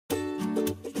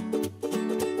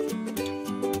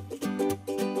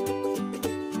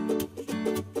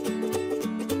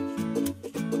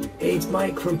Hey, it's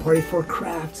Mike from Party for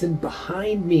Crafts, and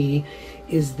behind me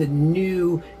is the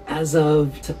new, as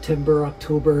of September,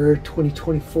 October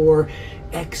 2024,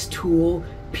 xTool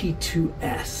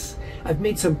P2S. I've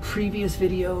made some previous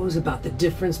videos about the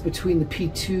difference between the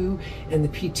P2 and the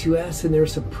P2S, and there are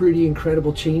some pretty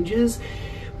incredible changes.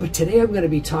 But today I'm going to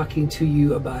be talking to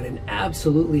you about an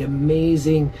absolutely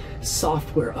amazing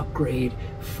software upgrade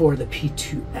for the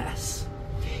P2S.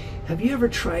 Have you ever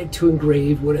tried to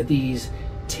engrave one of these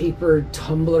tapered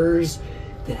tumblers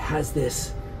that has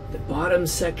this, the bottom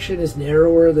section is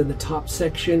narrower than the top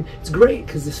section? It's great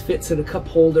because this fits in a cup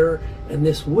holder and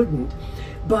this wouldn't.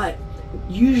 But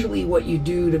usually what you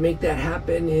do to make that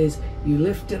happen is you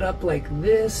lift it up like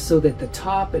this so that the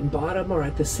top and bottom are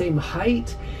at the same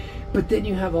height. But then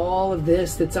you have all of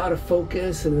this that's out of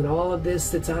focus, and then all of this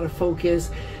that's out of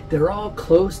focus. They're all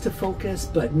close to focus,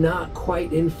 but not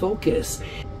quite in focus.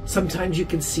 Sometimes you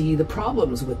can see the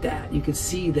problems with that. You can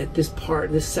see that this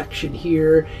part, this section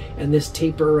here, and this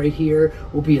taper right here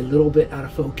will be a little bit out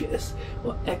of focus.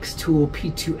 Well, xTool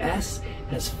P2S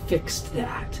has fixed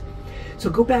that. So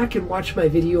go back and watch my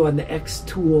video on the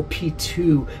xTool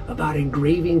P2 about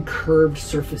engraving curved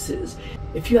surfaces.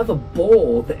 If you have a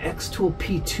bowl, the xTool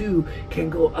P2 can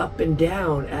go up and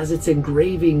down as it's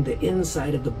engraving the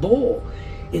inside of the bowl.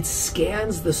 It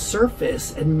scans the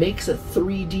surface and makes a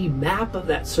 3D map of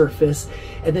that surface,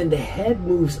 and then the head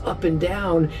moves up and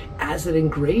down as it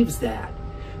engraves that.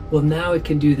 Well, now it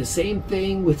can do the same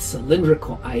thing with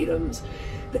cylindrical items.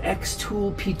 The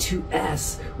xTool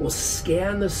P2S will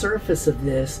scan the surface of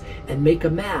this and make a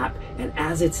map, and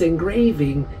as it's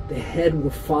engraving, the head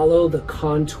will follow the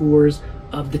contours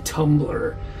of the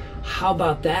tumbler. How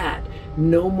about that?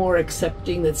 No more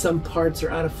accepting that some parts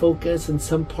are out of focus and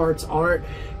some parts aren't.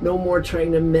 No more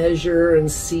trying to measure and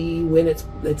see when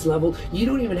it's leveled. You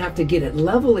don't even have to get it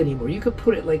level anymore. You could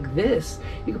put it like this.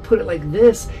 You could put it like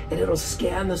this, and it'll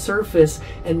scan the surface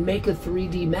and make a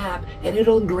 3D map, and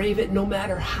it'll engrave it no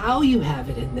matter how you have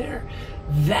it in there.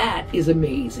 That is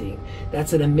amazing.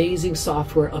 That's an amazing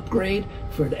software upgrade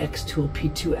for the xTool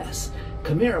P2S.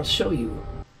 Come here, I'll show you.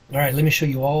 All right, let me show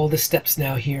you all the steps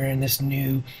now here in this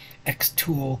new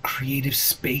xTool Creative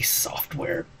Space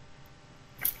software.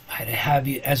 I have,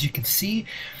 as you can see,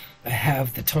 I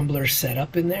have the tumbler set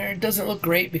up in there. It doesn't look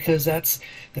great because that's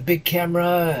the big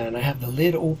camera, and I have the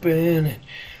lid open.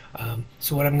 And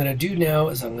so what I'm going to do now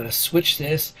is I'm going to switch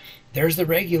this. There's the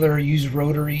regular use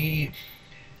rotary,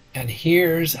 and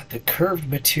here's the curved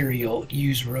material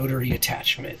use rotary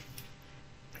attachment.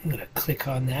 I'm going to click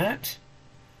on that.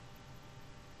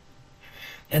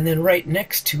 And then right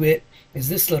next to it is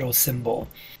this little symbol.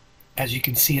 As you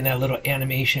can see in that little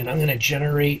animation, I'm going to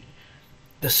generate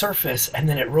the surface, and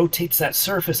then it rotates that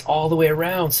surface all the way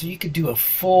around, so you could do a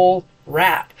full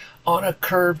wrap on a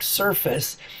curved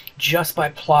surface just by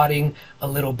plotting a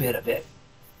little bit of it.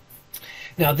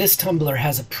 Now this tumbler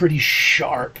has a pretty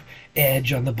sharp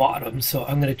edge on the bottom, so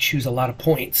I'm going to choose a lot of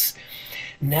points.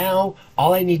 Now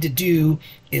all I need to do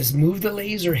is move the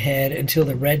laser head until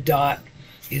the red dot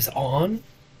is on.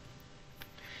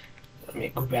 Let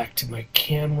me go back to my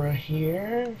camera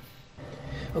here.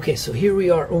 Okay, so here we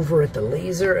are over at the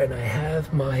laser, and I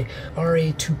have my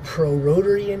RA2 Pro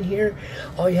rotary in here.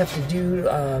 All you have to do,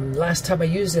 last time I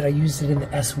used it in the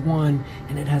S1,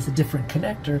 and it has a different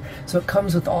connector. So it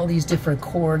comes with all these different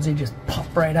cords. They just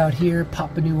pop right out here,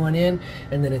 pop a new one in,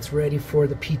 and then it's ready for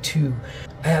the P2.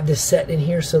 I have this set in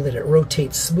here so that it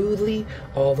rotates smoothly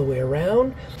all the way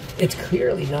around. It's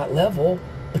clearly not level,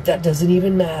 but that doesn't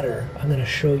even matter. I'm going to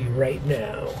show you right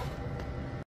now.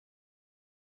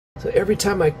 So every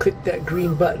time I click that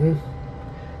green button,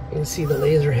 you can see the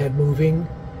laser head moving,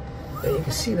 and you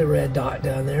can see the red dot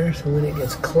down there. So when it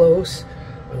gets close,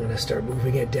 I'm going to start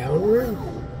moving it downward,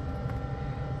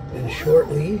 and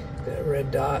shortly that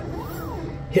red dot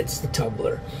hits the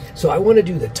tumbler. So I want to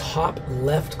do the top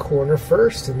left corner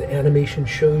first, and the animation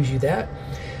shows you that.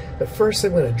 But first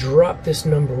I'm going to drop this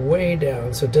number way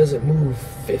down so it doesn't move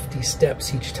 50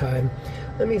 steps each time.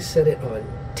 Let me set it on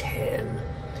 10.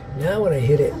 Now when I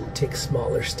hit it, take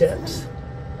smaller steps.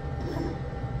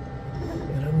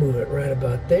 And I'll move it right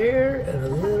about there and a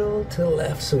little to the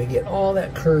left so we get all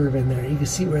that curve in there. You can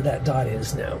see where that dot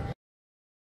is now.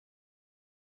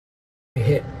 I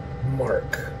hit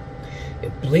mark.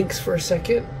 It blinks for a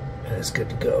second, and it's good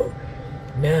to go.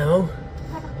 Now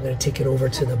I'm going to take it over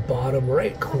to the bottom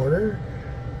right corner.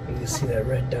 You can see that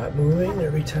red dot moving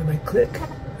every time I click.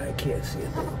 I can't see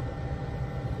it though.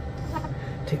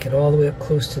 Take it all the way up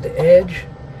close to the edge.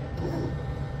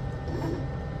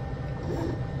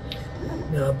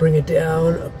 Now I'll bring it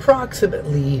down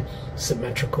approximately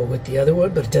symmetrical with the other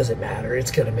one, but it doesn't matter.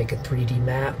 It's going to make a 3D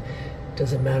map.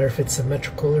 Doesn't matter if it's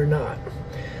symmetrical or not.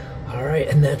 All right,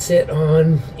 and that's it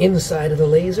on inside of the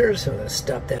laser. So I'm going to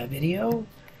stop that video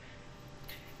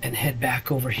and head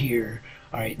back over here.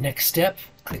 All right, next step,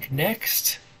 click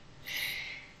next.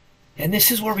 And this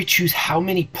is where we choose how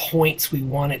many points we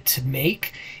want it to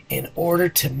make in order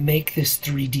to make this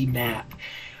 3D map.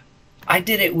 I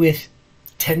did it with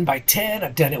 10 by 10,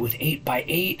 I've done it with 8 by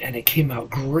 8, and it came out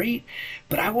great,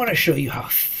 but I want to show you how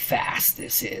fast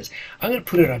this is. I'm going to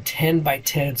put it on 10 by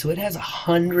 10, so it has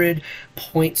 100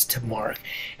 points to mark,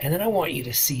 and then I want you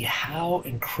to see how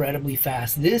incredibly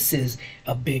fast. This is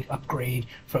a big upgrade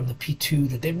from the P2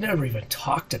 that they've never even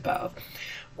talked about.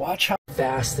 Watch how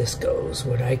fast this goes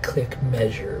when I click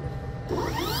measure.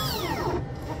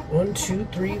 1, 2,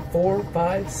 3, 4,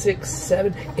 5, 6,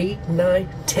 7, 8, 9,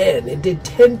 10. It did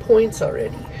 10 points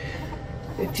already.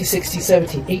 50, 60,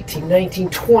 17, 18, 19,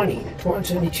 20, 21,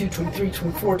 22, 23,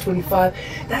 24, 25.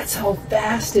 That's how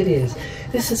fast it is.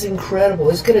 This is incredible.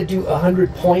 It's going to do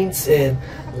 100 points in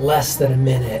less than a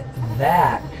minute.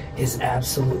 That is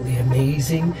absolutely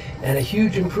amazing and a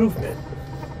huge improvement.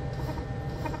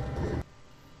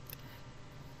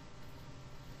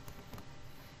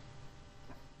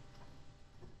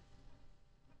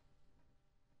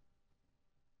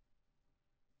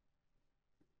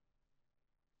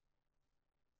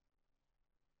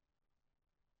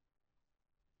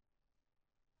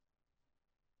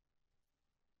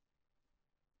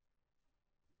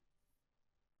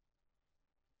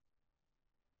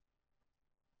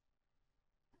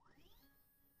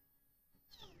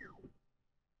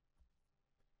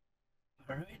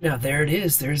 All right, now there it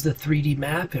is. There's the 3D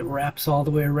map. It wraps all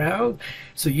the way around.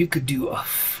 So you could do a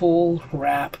full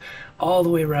wrap all the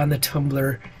way around the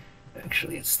tumbler.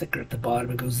 Actually, it's thicker at the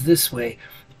bottom. It goes this way,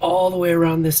 all the way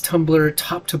around this tumbler,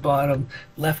 top to bottom,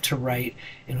 left to right,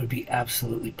 and it would be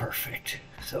absolutely perfect.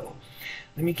 So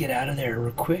let me get out of there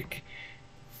real quick.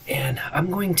 And I'm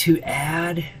going to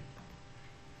add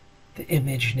the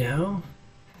image now.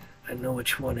 I know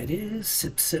which one it is.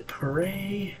 Sip, sip,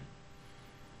 hooray.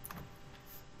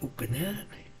 Open that.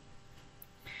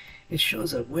 It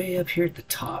shows up way up here at the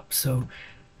top, so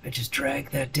I just drag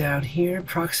that down here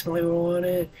approximately where I want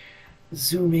it.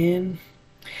 Zoom in.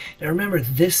 Now remember,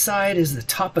 this side is the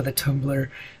top of the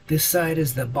tumbler, this side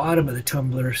is the bottom of the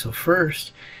tumbler, so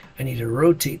first I need to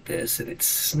rotate this, and it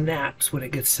snaps when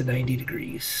it gets to 90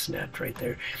 degrees. Snapped right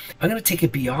there. I'm going to take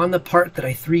it beyond the part that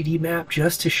I 3D mapped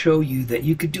just to show you that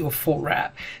you could do a full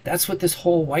wrap. That's what this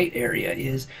whole white area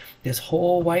is. This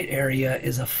whole white area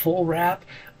is a full wrap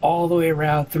all the way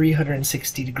around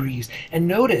 360 degrees. And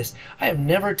notice, I have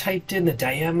never typed in the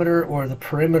diameter or the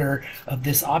perimeter of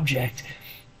this object.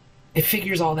 It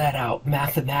figures all that out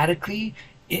mathematically.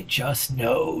 It just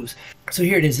knows. So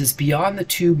here it is. It's beyond the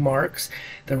two marks,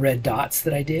 the red dots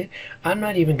that I did. I'm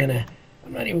not even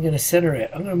gonna center it.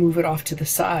 I'm gonna move it off to the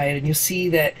side, and you'll see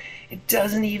that it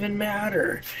doesn't even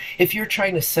matter. If you're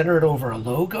trying to center it over a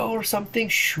logo or something,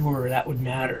 sure, that would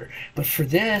matter. But for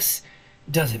this,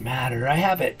 it doesn't matter. I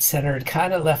have it centered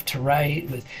kind of left to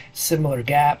right with similar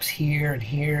gaps here and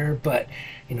here, but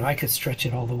you know, I could stretch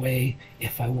it all the way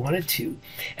if I wanted to.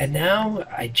 And now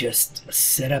I just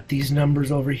set up these numbers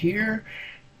over here.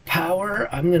 Power,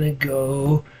 I'm gonna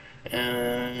go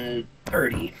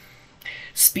 30.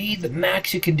 Speed, the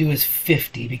max you can do is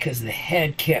 50 because the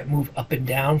head can't move up and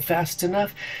down fast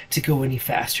enough to go any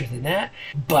faster than that.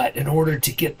 But in order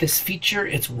to get this feature,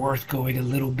 it's worth going a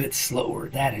little bit slower.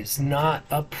 That is not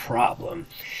a problem.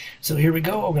 So here we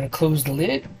go. I'm going to close the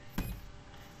lid.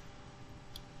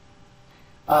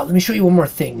 Let me show you one more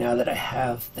thing now that I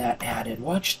have that added.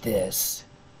 Watch this.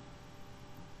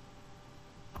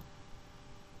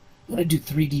 I'm going to do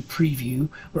 3D preview.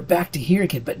 We're back to here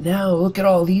again, but now look at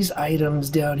all these items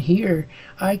down here.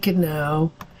 I can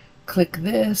now click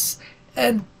this,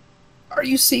 and are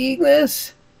you seeing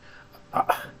this?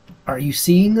 Are you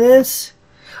seeing this?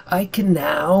 I can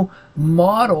now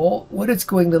model what it's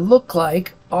going to look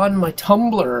like on my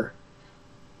tumbler.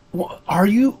 Are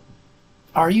you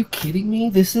kidding me?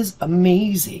 This is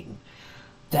amazing.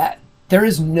 There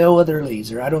is no other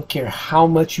laser. I don't care how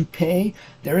much you pay.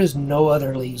 There is no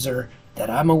other laser that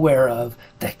I'm aware of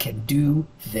that can do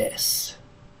this.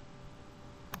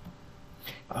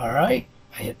 All right,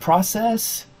 I hit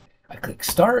process. I click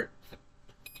start.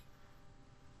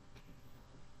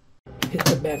 Hit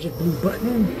the magic blue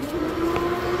button.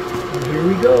 And here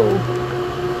we go.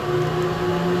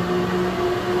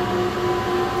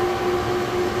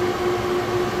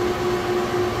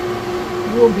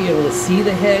 You won't be able to see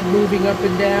the head moving up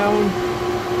and down,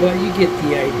 But you get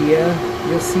the idea.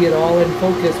 You'll see it all in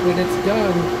focus when it's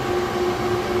done.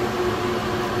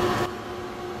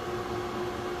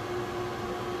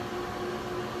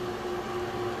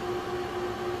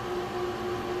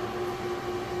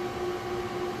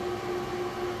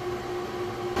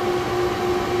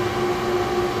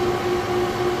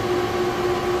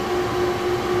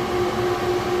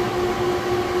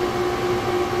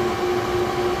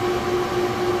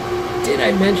 Did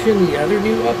I mention the other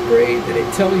new upgrade? Did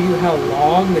it tell you how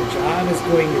long the job is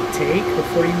going to take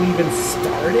before you even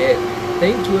start it?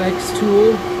 Thank you,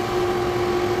 xTool.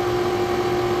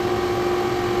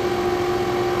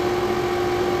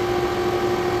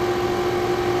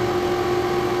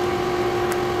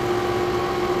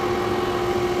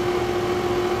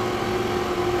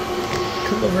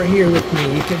 Come over here with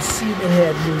me. You can see the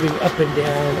head moving up and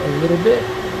down a little bit.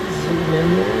 Zoom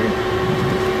in there.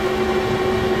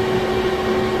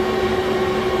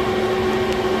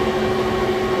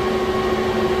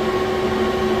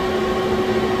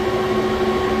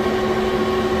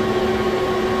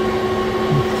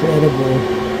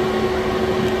 Incredible.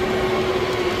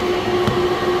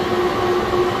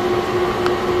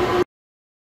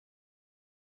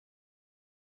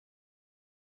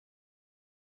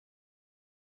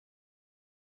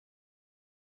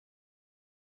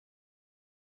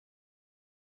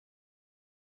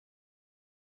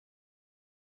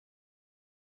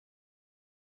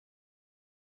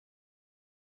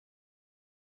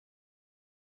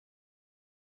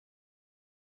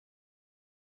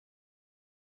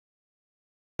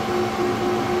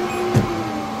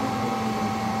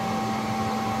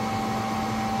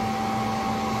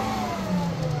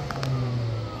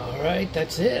 Alright,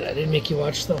 that's it. I didn't make you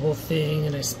watch the whole thing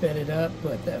and I sped it up,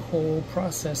 but that whole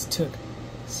process took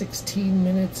 16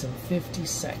 minutes and 50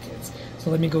 seconds. So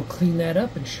let me go clean that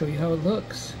up and show you how it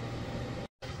looks.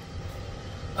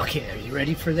 Okay, are you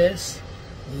ready for this?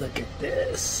 Look at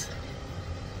this.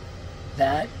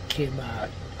 That came out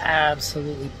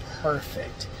absolutely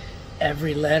perfect.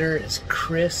 Every letter is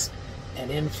crisp and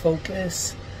in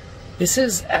focus. This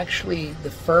is actually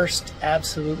the first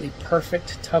absolutely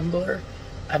perfect tumbler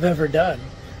I've ever done.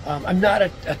 I'm not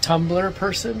a tumbler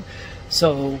person,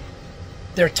 so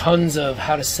there are tons of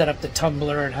how to set up the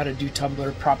tumbler and how to do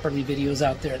tumbler properly videos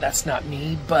out there. That's not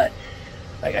me, but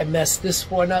like, I messed this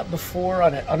one up before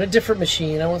on a different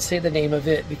machine. I won't say the name of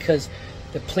it because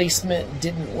the placement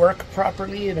didn't work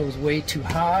properly and it was way too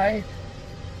high.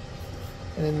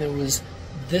 And then there was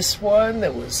this one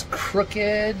that was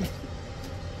crooked.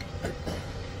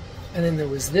 And then there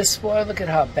was this one. Look at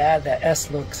how bad that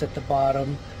S looks at the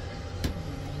bottom.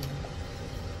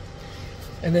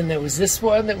 And then there was this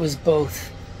one that was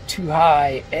both too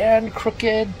high and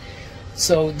crooked.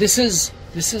 So this is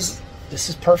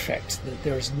perfect.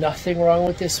 There's nothing wrong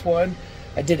with this one.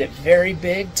 I did it very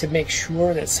big to make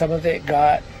sure that some of it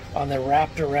got on the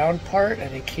wrapped around part,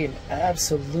 and it came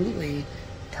absolutely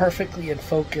perfectly in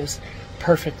focus,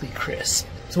 perfectly crisp.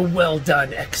 So well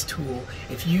done, xTool.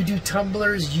 If you do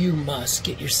tumblers, you must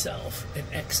get yourself an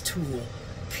xTool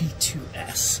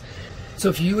P2S. So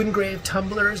if you engrave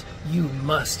tumblers, you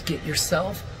must get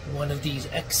yourself one of these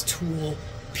xTool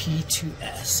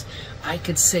P2S. I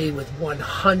could say with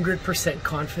 100%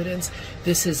 confidence,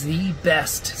 this is the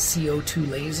best CO2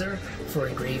 laser for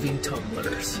engraving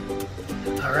tumblers.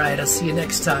 All right, I'll see you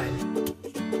next time.